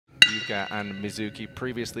Yuka and MIZUKI.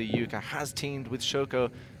 Previously, Yuka has teamed with Shoko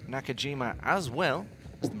Nakajima as well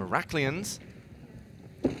as the Miraculians.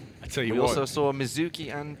 I tell you we what. also saw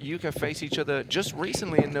MIZUKI and Yuka face each other just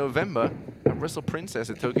recently in November at Wrestle Princess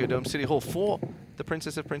at Tokyo Dome City Hall for the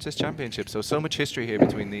Princess of Princess Championship. So much history here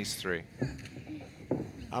between these three.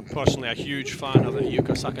 I'm personally a huge fan of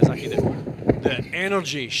Yuka Sakazaki. The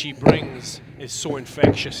energy she brings is so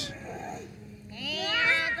infectious.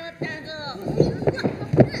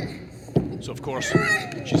 So of course,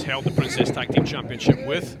 she's held the Princess Tag Team Championship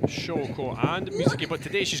with Shoko and MIZUKI, but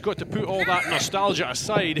today she's got to put all that nostalgia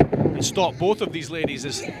aside and stop both of these ladies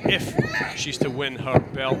as if she's to win her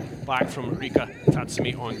belt back from Rika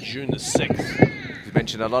Tatsumi on June the 6th. You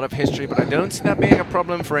mentioned a lot of history, but I don't see that being a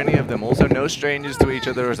problem for any of them. Also, no strangers to each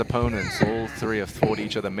other as opponents. All three have fought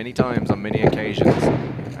each other many times on many occasions,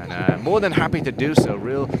 and more than happy to do so.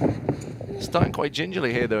 Starting quite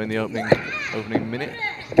gingerly here, though, in the opening minute,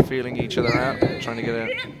 feeling each other out, trying to get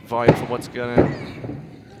a vibe for what's going on.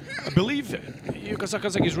 I believe Yuka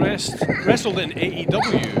Sakazaki's wrestled in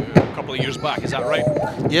AEW a couple of years back, is that right?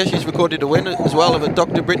 Yeah, she's recorded a win as well of a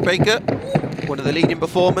Dr. Britt Baker, one of the leading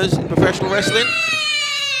performers in professional wrestling.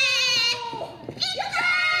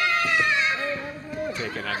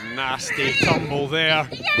 Taking a nasty tumble there.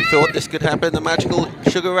 We thought this could happen, the magical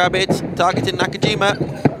Sugar Rabbits targeting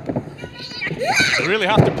Nakajima. They really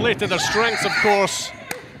have to play to their strengths, of course,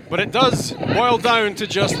 but it does boil down to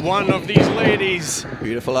just one of these ladies.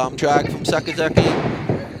 Beautiful arm drag from Sakazaki.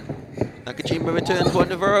 Nakajima returns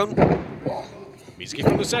one of her own. MIZUKI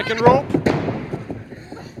from the second rope.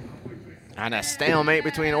 And a stalemate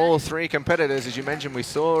between all three competitors. As you mentioned, we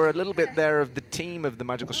saw a little bit there of the team of the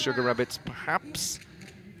Magical Sugar Rabbits perhaps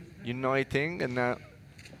uniting, and now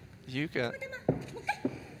Yuka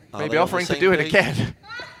maybe offering to do it again.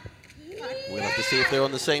 We'll have to see if they're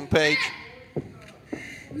on the same page.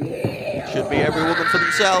 Should be every woman for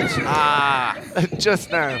themselves.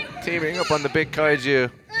 Just now, teaming up on the big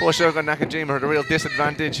kaiju. Poor Shoko Nakajima at a real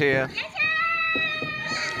disadvantage here.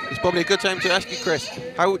 It's probably a good time to ask you, Chris,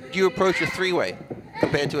 how do you approach a three-way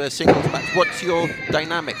compared to a singles match? What's your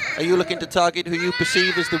dynamic? Are you looking to target who you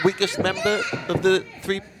perceive as the weakest member of the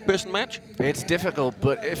three-person match? It's difficult,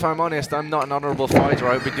 but if I'm honest, I'm not an honorable fighter.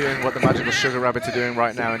 I would be doing what the Magical Sugar Rabbits are doing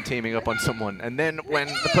right now and teaming up on someone. And then when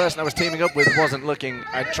the person I was teaming up with wasn't looking,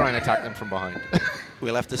 I'd try and attack them from behind.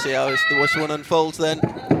 We'll have to see how this one unfolds then.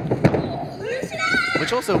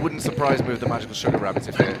 Which also wouldn't surprise me with the Magical Sugar Rabbits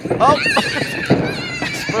if they... Oh!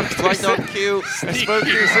 Right on cue. I spoke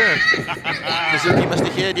too soon. MIZUKI must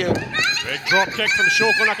have heard you. Big drop kick from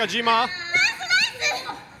Shoko Nakajima.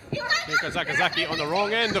 Yuka Sakazaki on the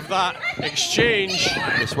wrong end of that exchange.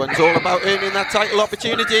 This one's all about earning that title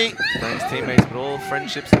opportunity. Thanks, teammates, but all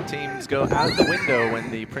friendships and teams go out the window when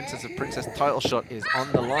the Princess of Princess title shot is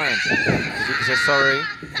on the line. MIZUKI says sorry,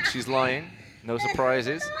 she's lying, no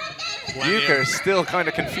surprises. Yuka is still kind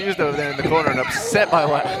of confused over there in the corner and upset by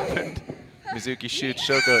what happened. MIZUKI shoots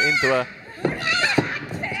Shoko into a...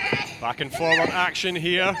 Back and forward action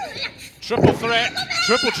here. Triple threat,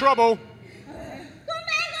 triple trouble.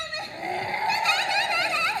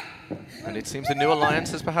 And it seems a new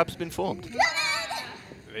alliance has perhaps been formed.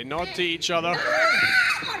 They nod to each other.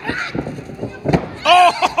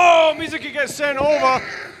 Oh, MIZUKI gets sent over.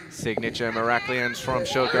 Signature Miraculians from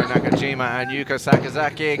Shoko Nakajima and Yuka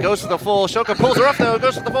Sakazaki. Goes to the fall. Shoko pulls her off though,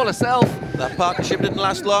 goes to the fall herself. That partnership didn't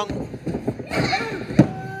last long.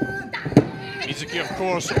 MIZUKI, of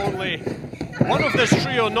course, only one of this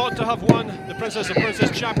trio not to have won the Princess of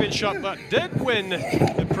Princess Championship, but did win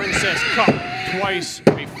the Princess Cup twice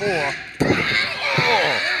before.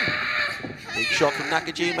 Oh. Big shot from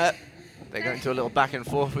Nakajima. They go into a little back and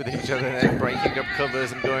forth with each other, then breaking up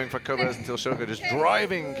covers and going for covers until Shoko just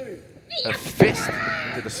driving a fist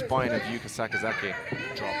into the spine of Yuka Sakazaki.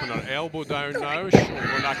 Dropping her elbow down now.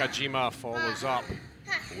 Shoko Nakajima follows up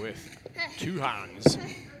with two hands.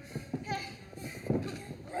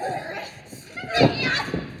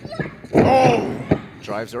 Oh!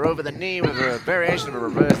 Drives her over the knee with a variation of a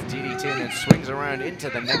reverse DDT and then swings around into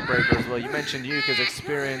the neck breaker as well. You mentioned Yuka's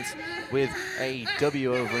experience with AEW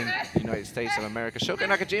over in the United States of America. Shoko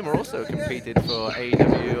Nakajima also competed for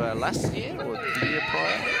AEW last year or the year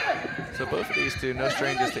prior. So both of these two, no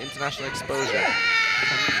strangers to international exposure.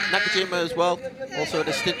 And Nakajima as well, also had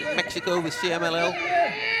a stint in Mexico with CMLL.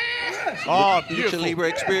 Oh, Lucha Libre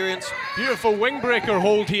experience. Beautiful wing breaker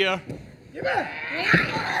hold here.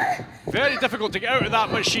 Very difficult to get out of that,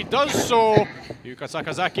 but she does so. Yuka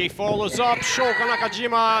Sakazaki follows up. Shoko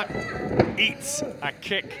Nakajima eats a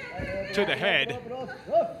kick to the head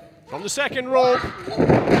From the second rope,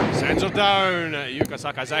 sends her down. Yuka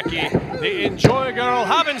Sakazaki, the Enjoy Girl,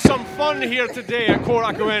 having some fun here today at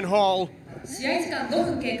Korakuen Hall.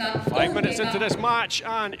 5 minutes into this match,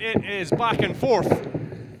 and it is back and forth. Here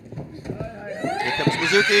comes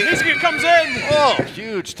Mizuki. Mizuki comes in. Oh,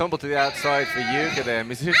 huge tumble to the outside for Yuka there.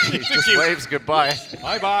 Mizuki just waves goodbye.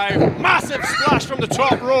 Bye-bye. Massive splash from the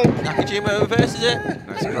top rope. Nakajima reverses it.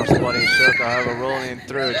 Nice crossbody. Shoko, however, rolling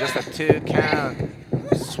through. Just a 2 count.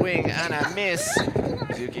 Swing and a miss.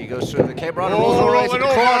 Mizuki goes through the cable rod and rolls all the way to the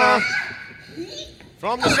corner.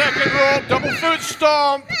 From the second rope, double foot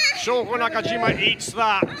stomp. Shoko Nakajima eats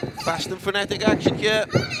that. Fast and frenetic action here.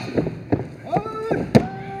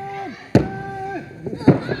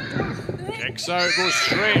 Kicks out, goes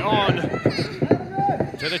straight on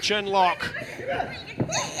to the chin lock.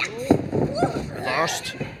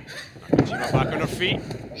 Reversed. Nakajima back on her feet.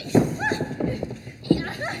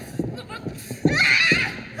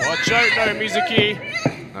 Watch out now, Mizuki.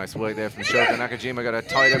 Nice work there from Shoko Nakajima. Got her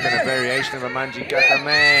tied up in a variation of a Manji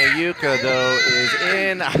Gatame. Yuka, though, is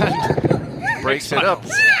in and breaks it up.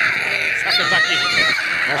 Sakazaki.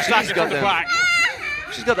 Now she's got them. Back.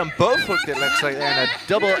 She's got them both hooked, it looks like, there, and a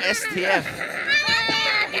double STF.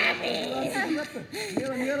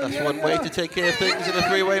 That's one way to take care of things in a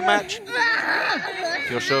 3-way match. If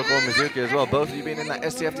you're Shoko and Mizuki as well, both of you being in that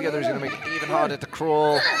STF together is going to make it even harder to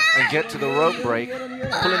crawl and get to the rope break.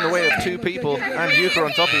 Pulling the weight of 2 people and Yuka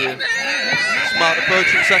on top of you. Smart approach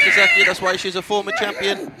from Sakazaki, that's why she's a former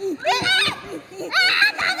champion.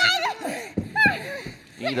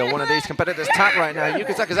 Either one of these competitors tap right now.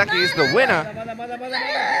 Yuka Sakazaki is the winner.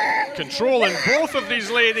 Controlling both of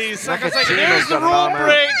these ladies. Sakazaki, there's the rope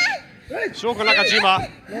break. Shoko Nakajima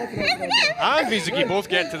and Mizuki both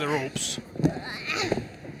get to the ropes.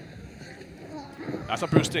 That's a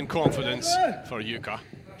boost in confidence for Yuka,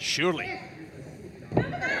 surely.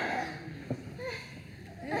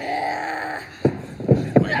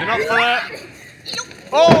 Winding up for it.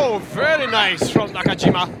 Oh, very nice from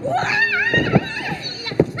Nakajima.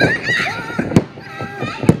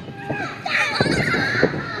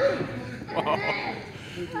 Oh,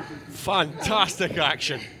 fantastic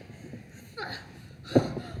action.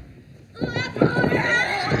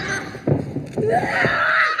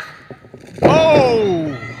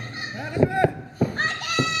 Oh!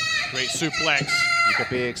 Great suplex. Yuka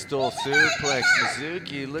big stall suplex.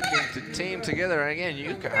 Mizuki looking to team together again.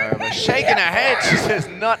 Yuka, however, shaking her head. She says,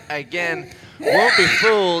 not again. Won't be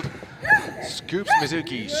fooled. Scoops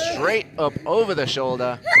Mizuki straight up over the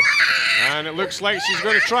shoulder. And it looks like she's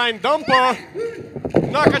going to try and dump her.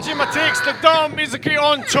 Nakajima takes the dump. Mizuki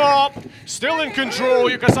on top. Still in control.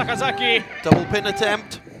 Yuka Sakazaki. Double pin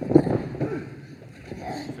attempt.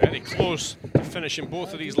 Very close to finishing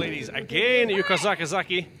both of these ladies again. Yuka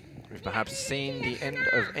Sakazaki. We've perhaps seen the end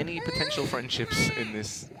of any potential friendships in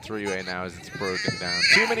this 3-way now as it's broken down.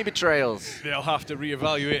 Too many betrayals. They'll have to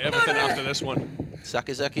reevaluate everything after this one.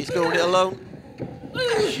 Sakazaki's going it alone.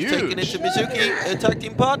 Huge. Taking it to Mizuki, her tag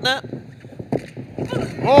team partner.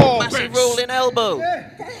 Oh, massive rolling elbow.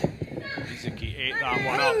 Mizuki ate that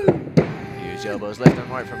one up. Huge elbows left and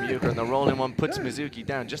right from Yuka, and the rolling one puts Mizuki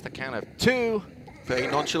down. Just a count of 2. Very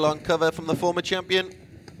nonchalant cover from the former champion.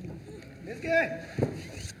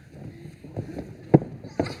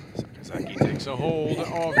 Sakazaki takes a hold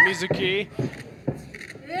of Mizuki.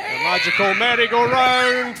 The magical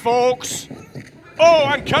merry-go-round, folks. Oh,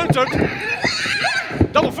 and countered.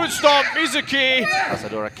 Double foot stomp, Mizuki.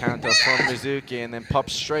 Asadora counter from Mizuki and then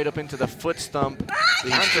pops straight up into the foot stomp.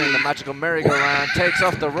 Countering the magical merry-go-round. Takes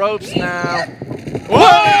off the ropes now.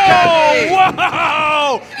 Whoa!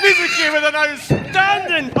 Wow! Mizuki with an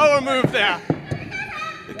outstanding power move there.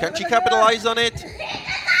 Can she capitalize on it?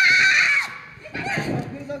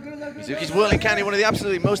 Mizuki's whirling candy, one of the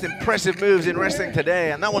absolutely most impressive moves in wrestling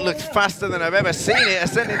today, and that one looked faster than I've ever seen it.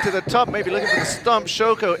 Ascending to the top, maybe looking for the stomp.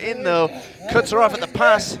 Shoko in though, cuts her off at the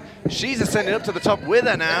pass. She's ascending up to the top with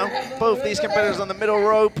her now. Both these competitors on the middle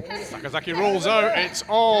rope. Sakazaki rolls out. It's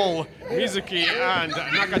all Mizuki and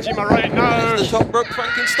Nakajima right now. There's the top rope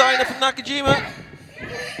Frankensteiner from Nakajima.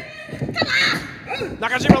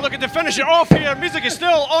 Nakajima looking to finish it off here. Mizuki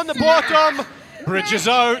still on the bottom. Bridges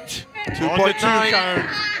out. 2.9. On the 2 count.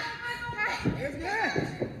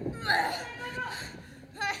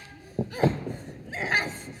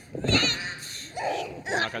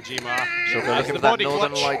 Nakajima. Shoko looking for that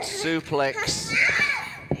Northern Light suplex.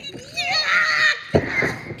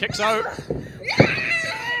 Kicks out.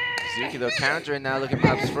 Mizuki though countering now, looking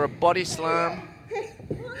perhaps for a body slam.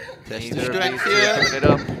 Neither of these two giving it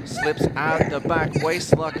up. Slips out the back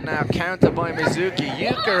waist lock now. Counter by Mizuki.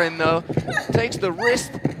 Yuka in though. Takes the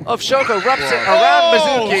wrist of Shoko wraps it around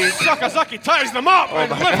Mizuki. Sakazaki ties them up and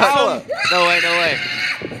lifts them. No way, no way.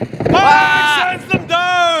 Ah! Sends them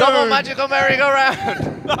down. Double magical merry-go-round.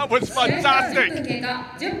 That was fantastic.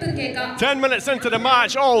 10 minutes into the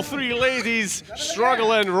match, all three ladies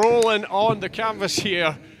struggling, rolling on the canvas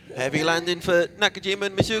here. Heavy landing for Nakajima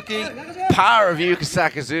and Mizuki. Power of YUKA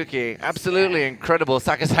SAKAZAKI. Absolutely incredible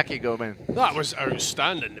Sakazaki Gomen. That was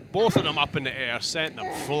outstanding. Both of them up in the air, sent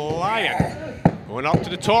them flying. Going up to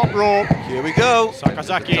the top rope. Here we go.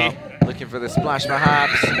 Sakazaki. Looking for the splash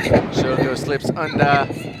perhaps. Shoko slips under.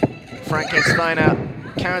 Frankensteiner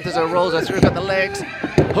counters her, rolls her through, got the legs.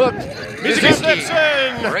 Hooked. Mizuki slips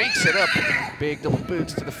in. Breaks it up. Big double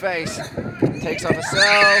boots to the face. Takes off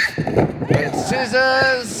herself. And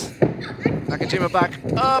scissors. Nakajima back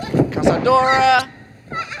up. Casadora.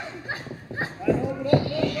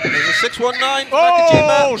 There's a 619.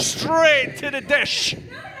 Oh, Nakajima. straight to the dish.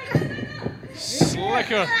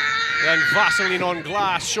 Slicker than Vaseline on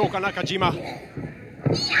glass. Shoko Nakajima.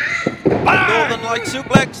 Northern Light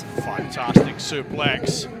suplex. Fantastic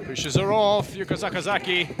suplex. Pushes her off. Yuka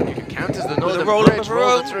Sakazaki. Counters the Northern roll Bridge, of her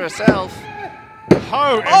rolls own. it through herself.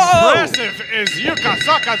 How impressive is Yuka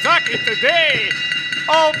Sakazaki today?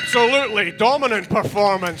 Absolutely dominant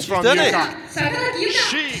performance from done Yuka. it.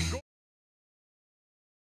 She